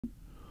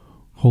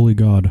Holy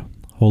God,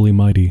 holy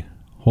mighty,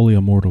 holy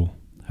immortal,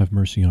 have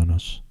mercy on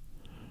us.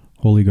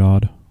 Holy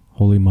God,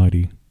 holy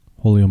mighty,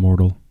 holy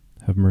immortal,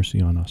 have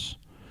mercy on us.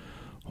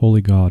 Holy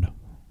God,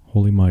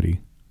 holy mighty,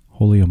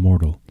 holy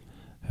immortal,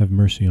 have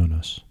mercy on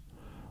us.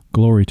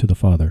 Glory to the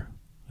Father,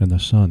 and the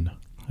Son,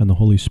 and the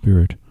Holy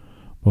Spirit,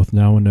 both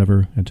now and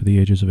ever, and to the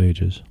ages of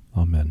ages.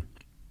 Amen.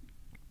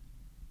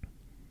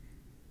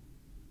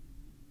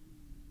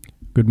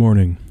 Good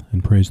morning,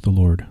 and praise the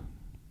Lord.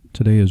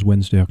 Today is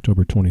Wednesday,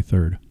 October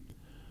 23rd,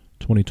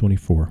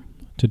 2024.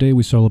 Today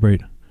we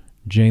celebrate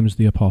James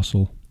the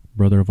Apostle,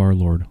 brother of our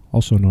Lord,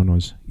 also known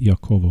as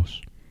Iakovos.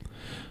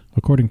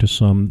 According to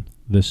some,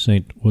 this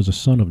saint was a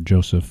son of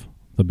Joseph,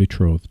 the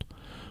betrothed,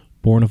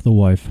 born of the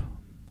wife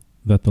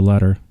that the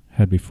latter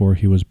had before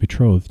he was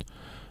betrothed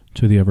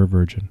to the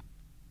ever-Virgin.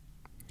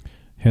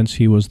 Hence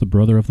he was the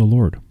brother of the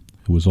Lord,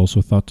 who was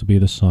also thought to be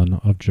the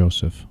son of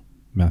Joseph,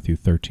 Matthew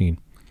 13.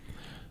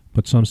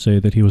 But some say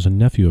that he was a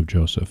nephew of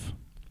Joseph,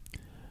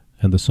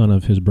 and the son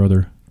of his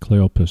brother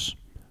Cleopas,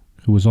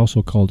 who was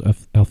also called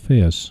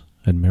Alphaeus,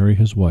 and Mary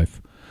his wife,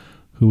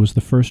 who was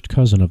the first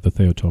cousin of the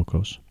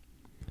Theotokos.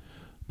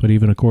 But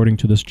even according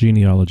to this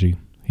genealogy,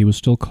 he was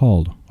still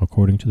called,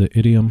 according to the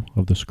idiom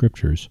of the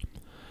Scriptures,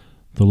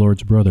 the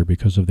Lord's brother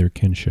because of their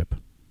kinship.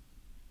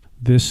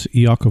 This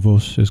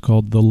Iakovos is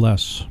called the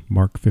Less,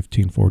 Mark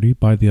 15:40,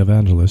 by the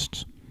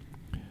evangelists,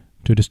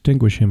 to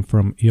distinguish him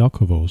from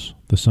Iakovos,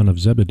 the son of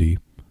Zebedee,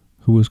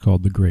 who was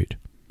called the Great.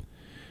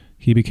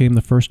 He became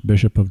the first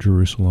bishop of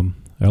Jerusalem,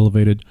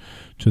 elevated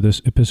to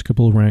this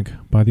episcopal rank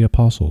by the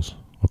apostles,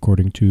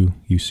 according to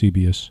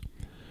Eusebius,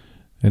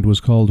 and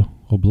was called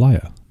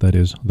Oblia, that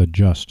is, the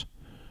Just,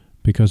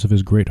 because of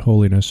his great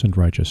holiness and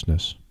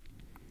righteousness.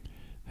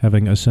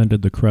 Having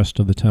ascended the crest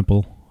of the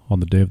temple on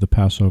the day of the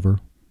Passover,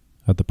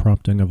 at the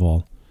prompting of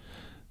all,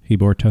 he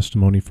bore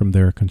testimony from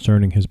there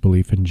concerning his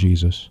belief in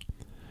Jesus,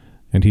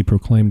 and he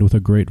proclaimed with a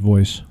great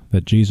voice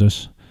that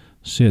Jesus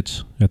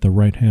sits at the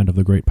right hand of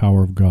the great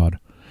power of God,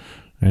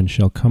 and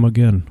shall come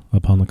again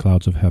upon the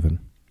clouds of heaven.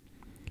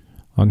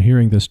 On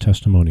hearing this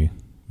testimony,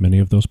 many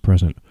of those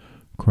present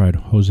cried,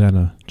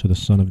 Hosanna to the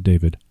Son of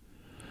David.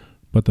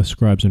 But the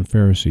scribes and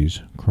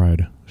Pharisees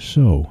cried,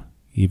 So,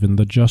 even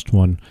the Just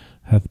One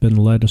hath been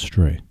led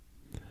astray.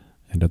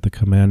 And at the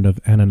command of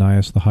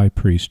Ananias the high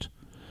priest,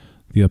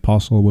 the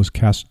apostle was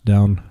cast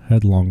down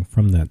headlong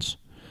from thence,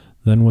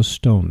 then was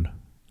stoned,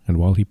 and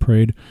while he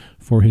prayed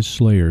for his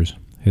slayers,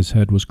 his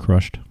head was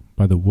crushed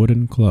by the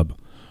wooden club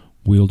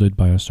wielded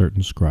by a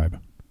certain scribe.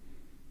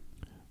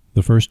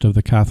 The first of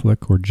the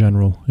Catholic or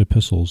general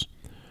epistles,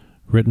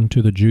 written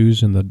to the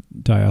Jews in the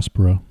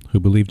diaspora who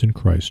believed in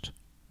Christ,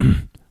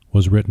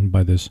 was written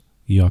by this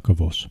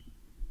Iakovos.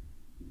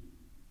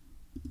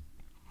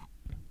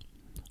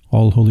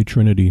 All Holy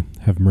Trinity,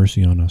 have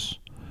mercy on us.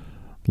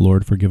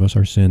 Lord, forgive us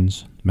our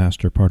sins.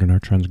 Master, pardon our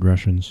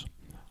transgressions.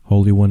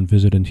 Holy One,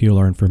 visit and heal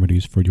our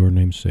infirmities for your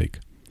name's sake.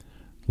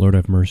 Lord,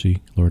 have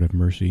mercy. Lord, have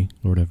mercy.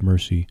 Lord, have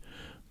mercy.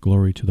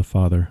 Glory to the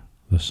Father,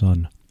 the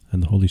Son,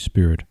 and the Holy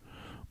Spirit,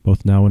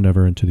 both now and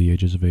ever, and to the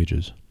ages of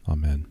ages.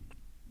 Amen.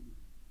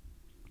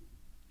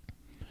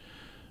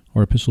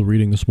 Our epistle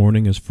reading this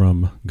morning is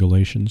from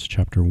Galatians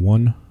chapter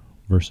 1,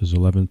 verses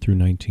 11 through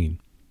 19.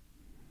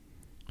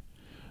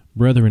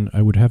 Brethren,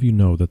 I would have you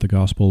know that the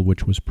gospel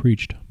which was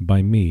preached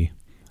by me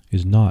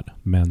is not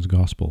man's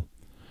gospel.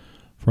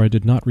 For I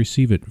did not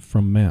receive it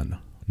from man,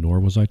 nor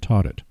was I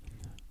taught it,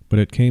 but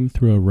it came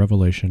through a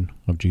revelation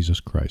of Jesus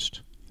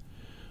Christ.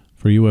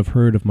 For you have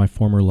heard of my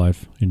former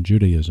life in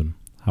Judaism,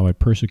 how I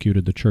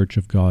persecuted the church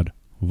of God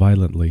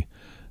violently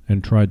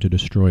and tried to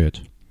destroy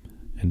it.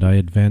 And I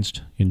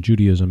advanced in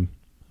Judaism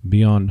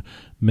beyond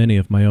many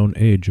of my own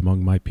age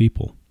among my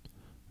people.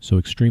 So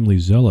extremely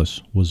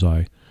zealous was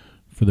I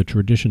for the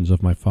traditions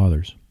of my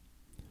fathers.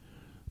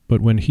 But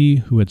when he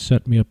who had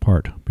set me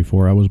apart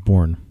before I was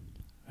born,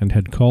 and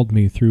had called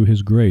me through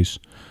his grace,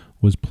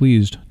 was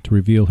pleased to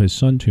reveal his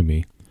Son to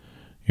me,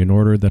 in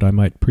order that I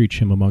might preach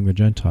him among the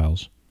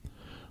Gentiles,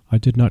 I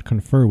did not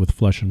confer with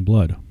flesh and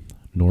blood,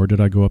 nor did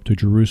I go up to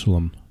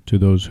Jerusalem to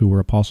those who were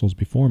apostles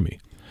before me,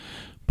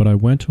 but I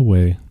went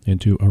away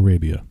into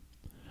Arabia.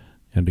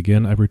 And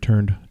again I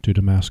returned to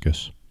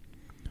Damascus.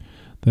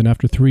 Then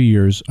after 3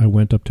 years I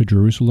went up to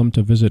Jerusalem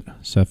to visit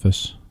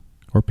Cephas,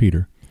 or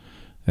Peter,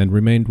 and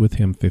remained with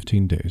him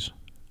 15 days.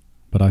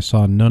 But I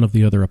saw none of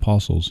the other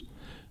apostles,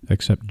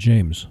 except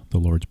James, the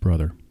Lord's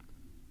brother.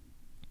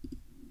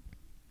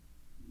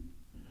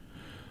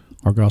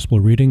 Our gospel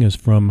reading is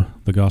from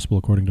the Gospel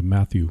according to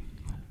Matthew,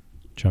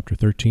 chapter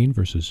 13,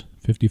 verses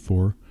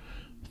 54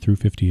 through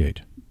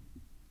 58.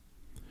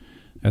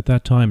 At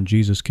that time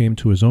Jesus came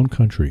to his own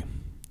country,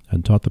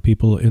 and taught the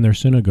people in their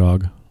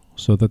synagogue,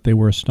 so that they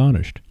were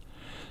astonished,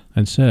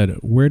 and said,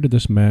 Where did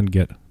this man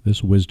get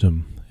this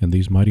wisdom and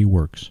these mighty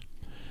works?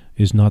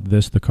 Is not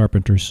this the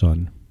carpenter's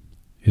son?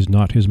 Is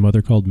not his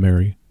mother called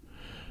Mary?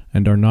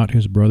 And are not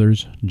his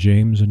brothers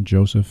James and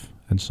Joseph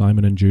and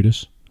Simon and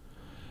Judas?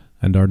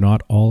 And are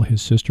not all his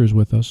sisters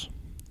with us?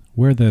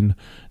 Where then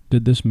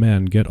did this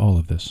man get all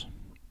of this?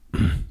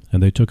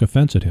 And they took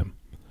offense at him.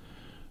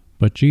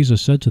 But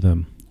Jesus said to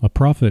them, A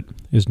prophet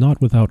is not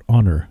without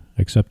honor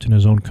except in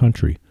his own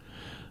country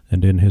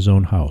and in his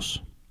own house.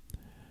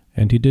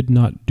 And he did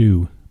not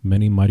do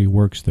many mighty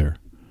works there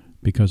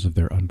because of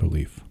their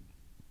unbelief.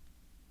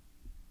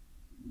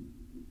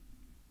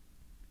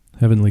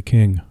 Heavenly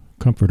King,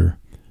 Comforter,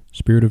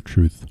 Spirit of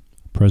truth,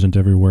 present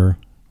everywhere,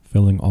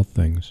 filling all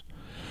things,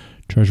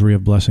 treasury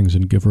of blessings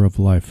and giver of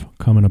life,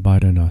 come and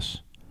abide in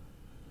us.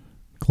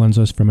 Cleanse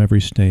us from every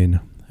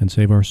stain and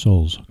save our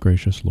souls,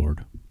 gracious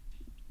Lord.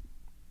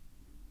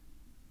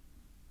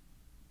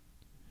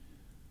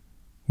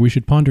 We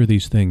should ponder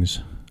these things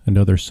and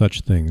other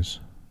such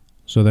things,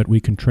 so that we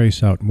can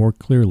trace out more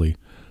clearly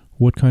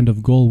what kind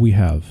of goal we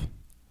have,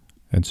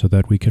 and so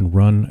that we can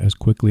run as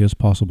quickly as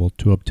possible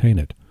to obtain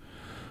it.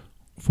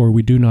 For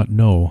we do not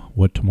know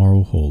what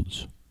tomorrow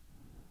holds.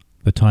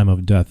 The time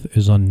of death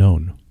is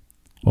unknown.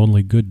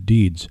 Only good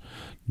deeds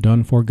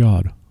done for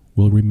God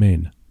will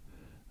remain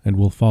and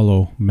will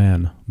follow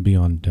man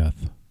beyond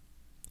death.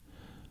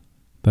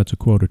 That's a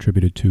quote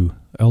attributed to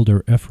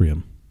Elder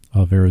Ephraim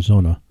of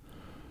Arizona.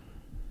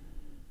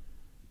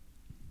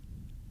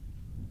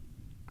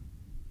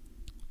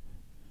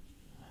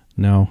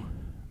 Now,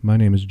 my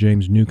name is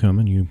James Newcomb,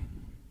 and you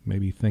may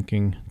be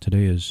thinking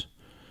today is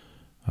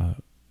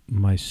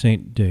my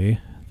saint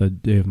day, the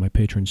day of my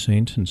patron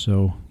saint, and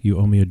so you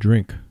owe me a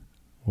drink.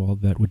 Well,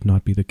 that would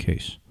not be the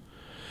case.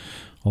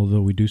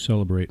 Although we do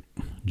celebrate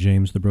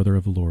James, the brother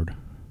of the Lord.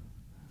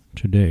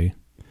 Today,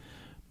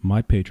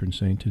 my patron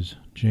saint is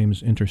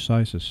James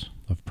Intercisus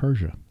of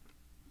Persia.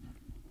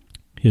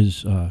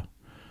 His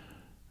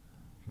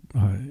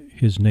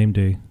name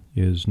day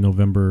is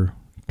November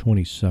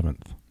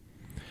 27th.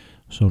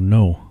 So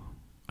no,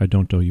 I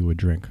don't owe you a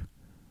drink.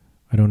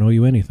 I don't owe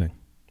you anything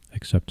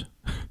except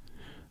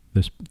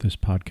this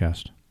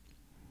podcast.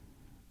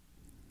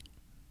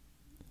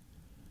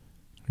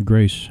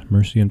 Grace,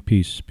 mercy, and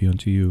peace be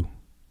unto you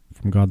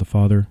from God the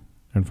Father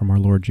and from our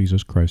Lord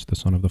Jesus Christ, the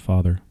Son of the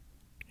Father,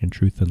 in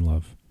truth and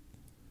love.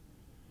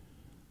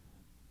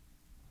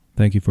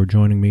 Thank you for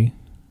joining me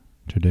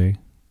today,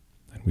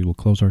 and we will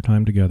close our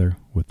time together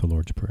with the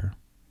Lord's Prayer.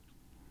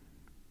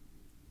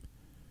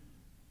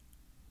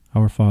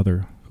 Our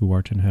Father, who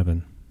art in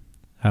heaven,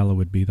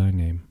 hallowed be thy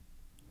name.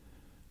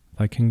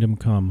 Thy kingdom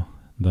come,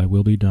 thy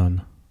will be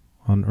done,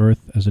 on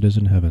earth as it is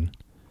in heaven.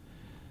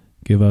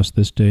 Give us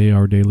this day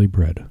our daily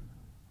bread.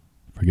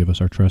 Forgive us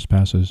our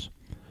trespasses,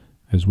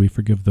 as we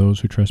forgive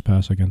those who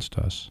trespass against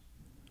us.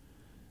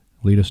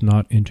 Lead us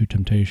not into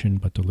temptation,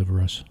 but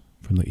deliver us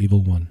from the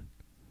evil one.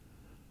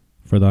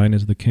 For thine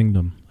is the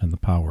kingdom, and the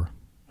power,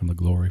 and the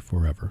glory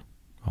forever.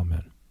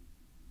 Amen.